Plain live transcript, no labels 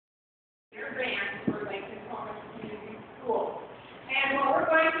favorite band for Lakeland Thomas Community School. And what we're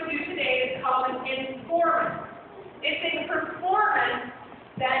going to do today is called an informant. It's a performance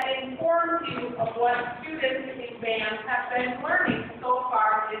that informs you of what students in band have been learning so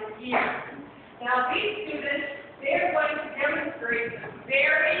far this year. Now these students, they're going to demonstrate the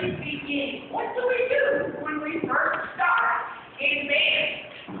very beginning. What do we do when we first start in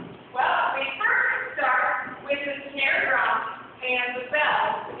band? Well, we first start with the snare drum and the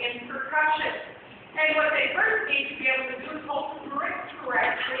bells in percussion. And what they first need to be able to do is hold the grip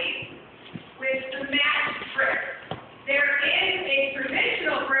correctly with the matched grip. There is a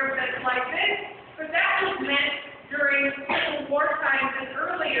traditional grip that's like this, but that was meant during Civil War times and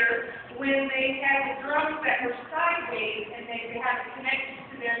earlier when they had the drums that were sideways and they had to connect it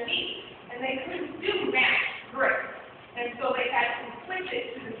to their knee. And they couldn't do matched grip. And so they had to switch it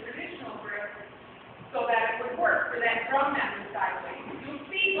to the traditional grip so that it would work for that drum that was sideways. You'll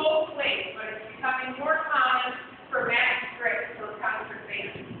see